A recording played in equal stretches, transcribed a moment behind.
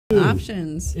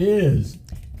options. is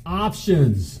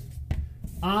options.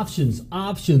 Options,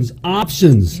 options,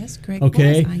 options. Yes, Greg.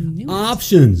 Okay, I knew it.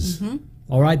 options.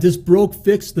 All right, this broke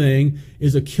fix thing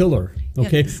is a killer.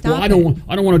 Okay, stop well I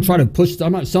don't want to try to push.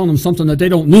 I'm not selling them something that they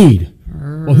don't need.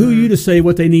 Well, who are you to say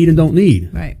what they need and don't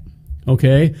need? Right.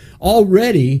 Okay,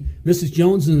 already Mrs.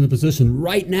 Jones is in a position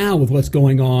right now with what's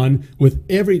going on with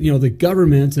the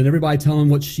government and everybody telling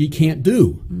what she can't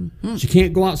do. She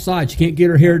can't go outside. She can't get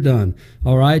her hair done.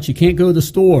 All right, she can't go to the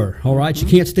store. All right, she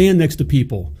can't stand next to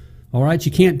people. All right,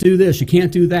 you can't do this, you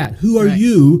can't do that. Who are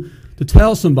you to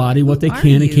tell somebody what they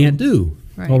can and can't do?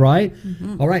 Right. All right?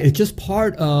 All right, it's just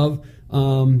part of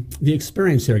the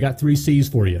experience here. I got 3 C's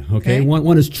for you, okay?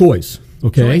 One is choice,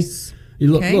 okay? Choice.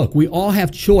 Look, we all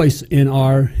have choice in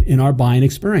our buying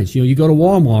experience. You go to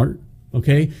Walmart,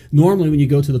 okay? Normally when you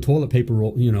go to the toilet paper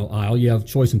aisle, you have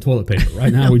choice in toilet paper.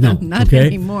 Right now we don't. Not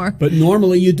anymore. But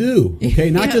normally you do, okay?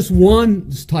 Not just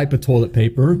one type of toilet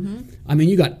paper. I mean,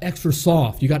 you got extra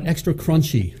soft, you got extra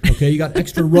crunchy, okay? You got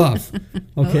extra rough,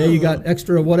 okay? You got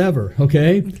extra whatever,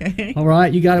 okay? All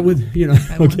right, you got it with,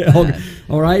 okay.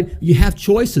 All right, you have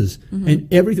choices,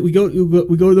 and everything. We go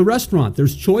to the restaurant.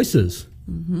 There's choices,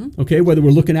 okay? Whether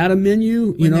we're looking at a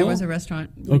menu, when there was a restaurant.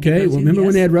 Okay, well, remember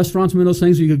when they had restaurants and those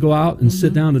things where you could go out and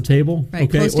sit down at the table,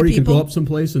 okay? Or you could go up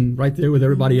someplace and right there with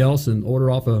everybody else and order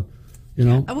off a.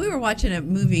 We were watching a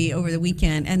movie over the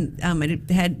weekend, and it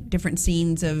had different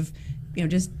scenes of,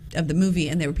 just of the movie,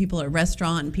 and there were people at a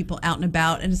restaurant and people out and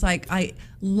about, and it's like I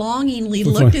longingly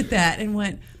looked at that and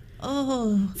went,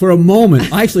 oh. For a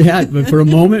moment, I actually had, but for a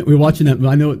moment, we were watching that.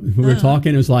 I know when we were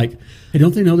talking, it was like, hey,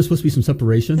 don't they know there's supposed to be some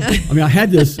separation? I mean, I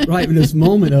had this, in this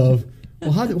moment of,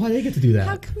 well, why do they get to do that?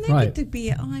 How come they get to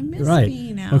be, I miss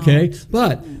being out. Okay,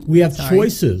 but we have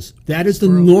choices. That is the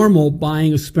normal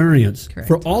buying experience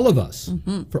for all of us.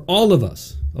 For all of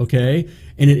us, okay?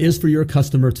 And it is for your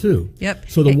customer too. Yep.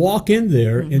 So to walk in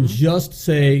there and just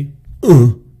say,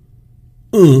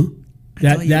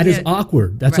 that is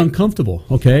awkward. That's uncomfortable,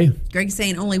 okay? Greg's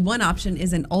saying only one option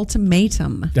is an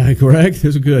ultimatum. Correct?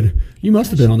 There's a good. You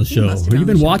must have been on the show. Or you've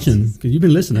been watching because you've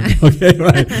been listening. Okay,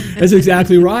 right. That's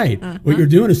exactly right. What you're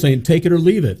doing is saying take it or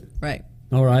leave it. Right.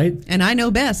 All right? And I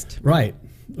know best. Right.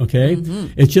 Okay?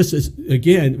 It's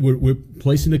again, we're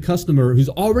placing the customer who's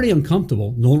already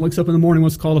uncomfortable. No one wakes up in the morning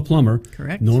wants to call a plumber.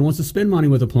 Correct. No one wants to spend money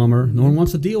with a plumber. No one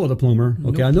wants to deal with a plumber.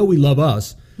 Okay, I know we love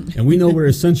us, and we know we're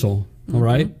essential. All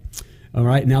right? All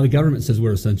right. Now the government says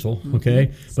we're essential.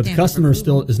 Okay. But the customer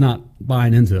still is not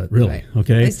buying into it, really. Right.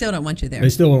 Okay. They still don't want you there. They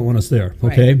still don't want us there.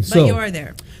 Okay. Right. But you are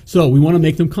there. So we want to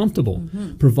make them comfortable.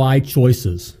 Provide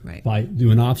choices by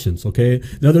doing options. Okay.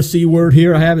 Another C word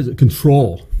here I have is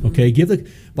control. Okay.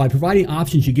 By providing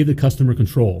options, you give the customer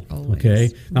control. Always.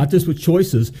 Okay. Not just with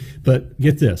choices, but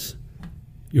get this.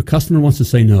 Your customer wants to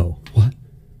say no. What?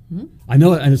 I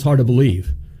know it, and it's hard to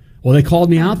believe. Well, they called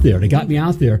me out there. They got me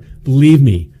out there. Believe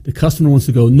me, the customer wants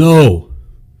to go, no,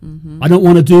 I don't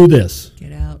want to do this.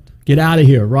 Get out. Get out of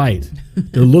here, right.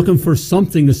 They're looking for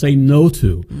something to say no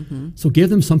to. So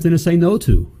give them something to say no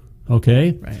to,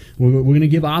 okay? Right. We're going to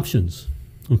give options,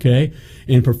 okay?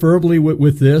 And preferably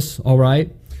with this, all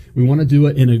right, we want to do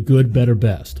it in a good, better,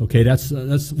 best, okay? That's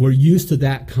we're used to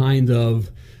that kind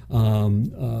of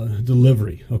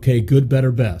delivery, okay? Good,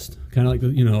 better, best. Kind of like,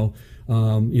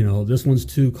 this one's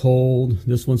too cold,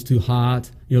 this one's too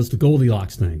hot. It's the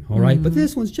Goldilocks thing, all right? But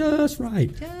this one's just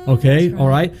right, okay? All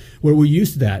right? Where we're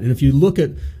used to that. And if you look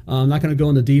at, I'm not going to go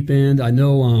in the deep end. I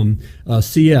know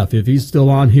CF, if he's still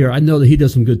on here, I know that he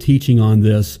does some good teaching on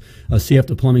this. CF,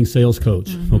 the plumbing sales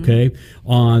coach, okay?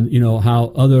 On,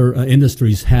 how other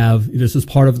industries have, this is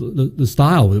part of the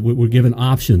style. We're given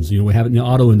options. We have it in the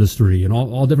auto industry and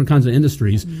all different kinds of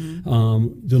industries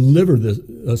deliver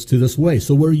us to this way.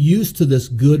 So we're used to this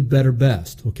good, better,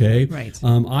 best, okay? Right.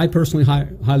 I personally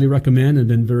highly recommend and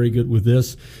been very good with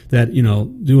this, that,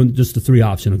 doing just the 3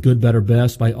 option, a good, better,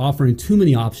 best. By offering too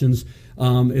many options,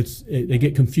 they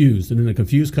get confused, and then the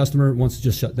confused customer wants to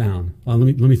just shut down.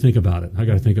 Let me think about it. I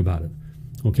got to think about it.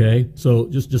 Okay, so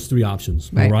just 3 options.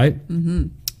 All right.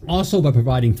 Also, by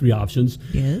providing 3 options,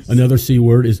 another C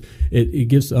word is it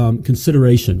gives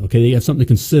consideration. Okay, they have something to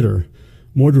consider.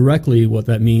 More directly, what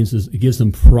that means is it gives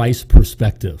them price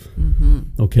perspective.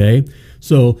 Okay,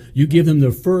 so you give them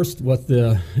the first, what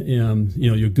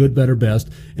your good, better, best,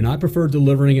 and I prefer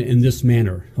delivering it in this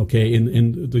manner. Okay,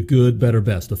 in the good, better,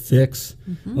 best, a fix,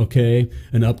 okay,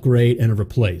 an upgrade, and a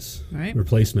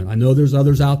replacement. I know there's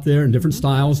others out there in different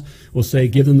styles. Will say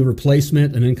give them the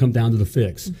replacement and then come down to the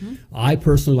fix. I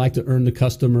personally like to earn the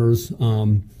customers'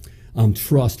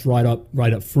 trust right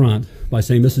up front by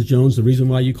saying, Mrs. Jones, the reason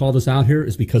why you called us out here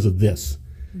is because of this.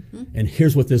 And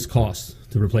here's what this costs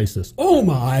to replace this. Oh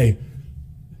my,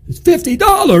 it's $50.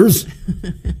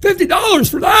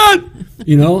 $50 for that.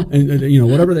 You know, and you know,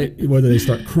 whether they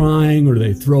start crying or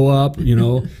they throw up, you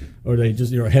know, or they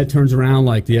just, your head turns around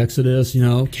like the Exodus, you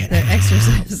know. The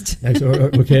Exorcist.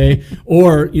 Okay.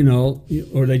 Or, you know,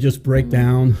 or they just break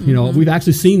down. You know, we've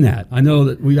actually seen that. I know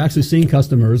that we've actually seen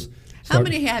customers. How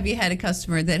many have you had a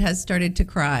customer that has started to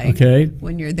cry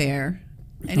when you're there?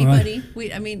 Anybody?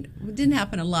 Right. I mean, it didn't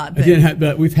happen a lot. But,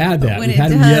 but we've had that. We've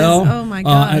had them yell. Oh, my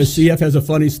gosh. CF has a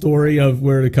funny story of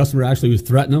where the customer actually was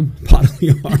threatening him.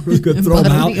 Bodily harm, was going to throw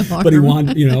him out. But he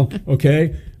wanted, you know,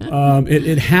 okay.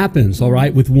 It happens, all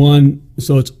right, with one.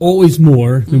 So it's always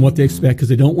more than what they expect because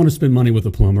they don't want to spend money with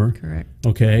a plumber. Correct.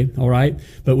 Okay, all right.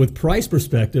 But with price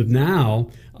perspective,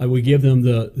 now we give them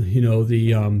the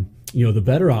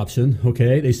better option.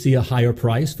 Okay, they see a higher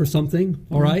price for something.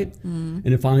 All right, and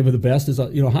then finally, with the best is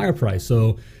a higher price.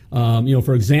 So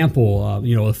for example,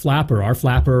 a flapper, our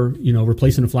flapper,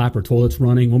 replacing a flapper, toilet's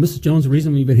running. Well, Mrs. Jones, the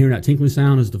reason we've been hearing that tinkling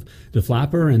sound is the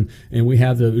flapper, and we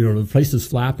have replace this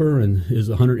flapper and is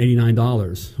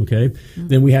 $189. Okay,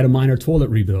 then we had a minor toilet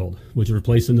rebuild, which is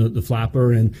replacing the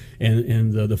flapper and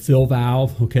the fill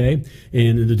valve. Okay,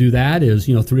 and to do that is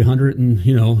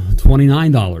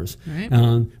 $329. Right.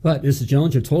 But Mrs.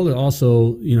 Jones, your toilet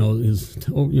also is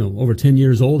over 10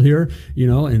 years old here.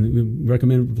 And we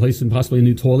recommend replacing possibly a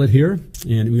new toilet here,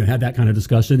 and we had that kind of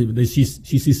discussion. She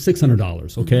sees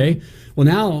 $600. Okay, well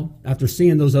now after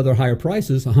seeing those other higher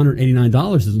prices, $189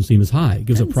 doesn't seem as high. It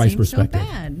gives a price perspective. So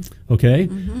bad. Okay,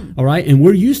 all right, and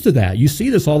we're used to that. You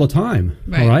see this all the time.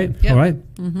 Right. All right, yep. all right,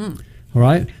 all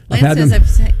right. I've had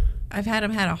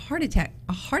them had a heart attack.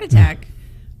 A heart attack?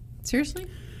 Seriously?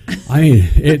 I mean,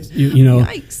 it's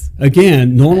Yikes.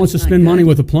 Again, no one wants to spend money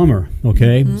with a plumber.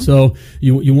 Okay, so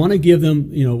you want to give them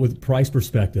with price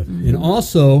perspective, and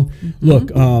also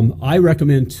look. I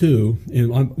recommend too.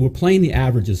 And we're playing the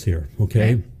averages here.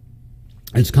 Okay,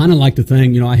 it's kind of like the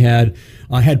thing. I had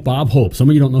Bob Hope. Some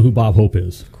of you don't know who Bob Hope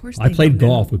is. Of course, I played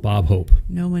golf with Bob Hope.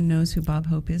 No one knows who Bob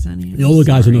Hope is, honey. The older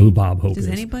guys don't know who Bob Hope is.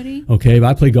 Does anybody? Okay, but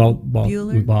I played golf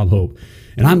with Bob Hope.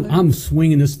 And I'm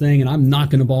swinging this thing, and I'm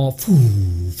knocking the ball,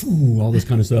 all this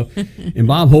kind of stuff. And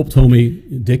Bob Hope told me,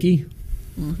 Dickie,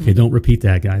 okay, don't repeat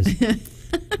that, guys.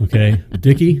 Okay,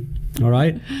 Dickie, all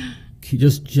right,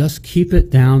 just keep it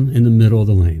down in the middle of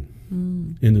the lane,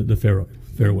 in the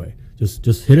fairway.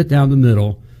 Just hit it down the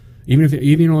middle. Even if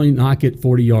you only knock it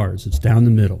 40 yards, it's down the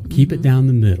middle. Keep it down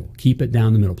the middle. Keep it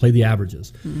down the middle. Play the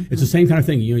averages. It's the same kind of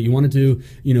thing. You want to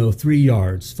do 3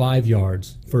 yards, 5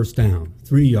 yards, first down.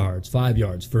 3 yards, 5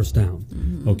 yards, first down.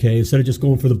 Okay, instead of just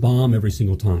going for the bomb every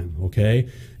single time. Okay,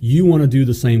 you want to do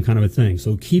the same kind of a thing.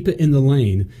 So keep it in the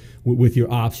lane with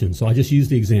your options. So I just used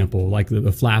the example like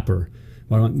the flapper.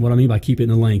 What I mean by keep it in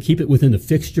the lane, keep it within the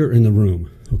fixture in the room.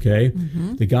 Okay,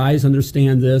 the guys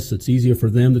understand this. It's easier for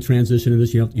them to transition into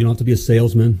this. You don't have to be a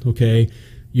salesman. Okay,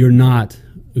 you're not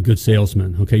a good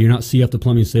salesman. Okay, you're not CF the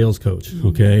plumbing sales coach.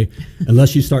 Okay,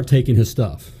 unless you start taking his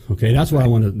stuff. Okay, that's why I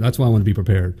want to. That's why I want to be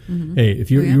prepared. Hey,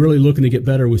 if you're really looking to get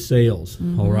better with sales,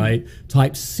 all right,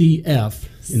 type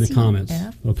CF in the comments.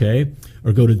 Okay,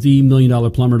 or go to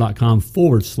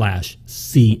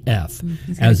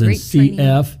themilliondollarplumber.com/CF as in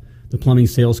CF. The plumbing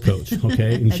sales coach,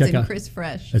 okay, and check out Chris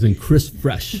Fresh. As in Chris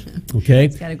Fresh, okay.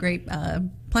 He's got a great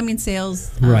plumbing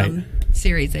sales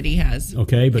series that he has.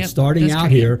 Okay, but starting out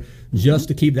here, just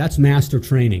to keep that's master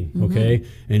training, okay,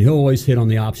 and he'll always hit on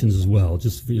the options as well.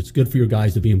 It's good for your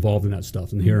guys to be involved in that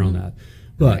stuff and hear on that.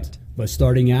 But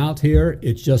starting out here,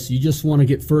 it's just you just want to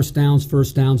get first downs,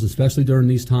 especially during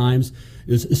these times.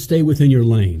 Is stay within your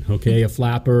lane, okay. A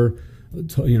flapper.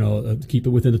 Keep it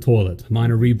within the toilet,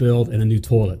 minor rebuild, and a new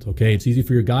toilet. Okay, it's easy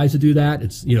for your guys to do that.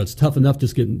 It's tough enough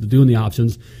just doing the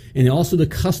options, and also the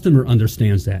customer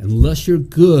understands that. Unless you're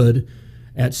good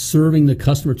at serving the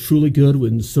customer, truly good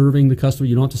when serving the customer,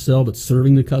 you don't have to sell, but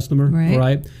serving the customer,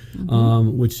 right?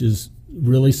 Which is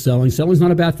really selling. Selling's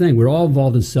not a bad thing. We're all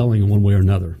involved in selling in one way or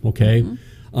another. Okay,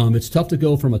 it's tough to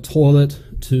go from a toilet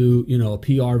to a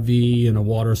PRV and a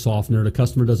water softener. The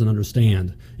customer doesn't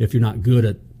understand if you're not good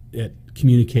at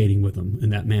communicating with them in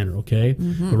that manner, okay?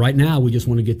 But right now, we just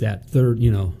want to get that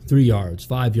 3 yards,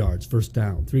 5 yards, first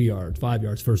down, 3 yards, 5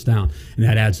 yards, first down, and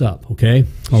that adds up, okay?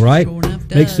 All right? Sure enough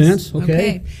does. Makes sense?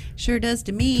 Okay. Sure does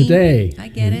to me. Today. I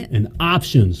get it. And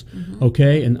options,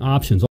 okay? And options.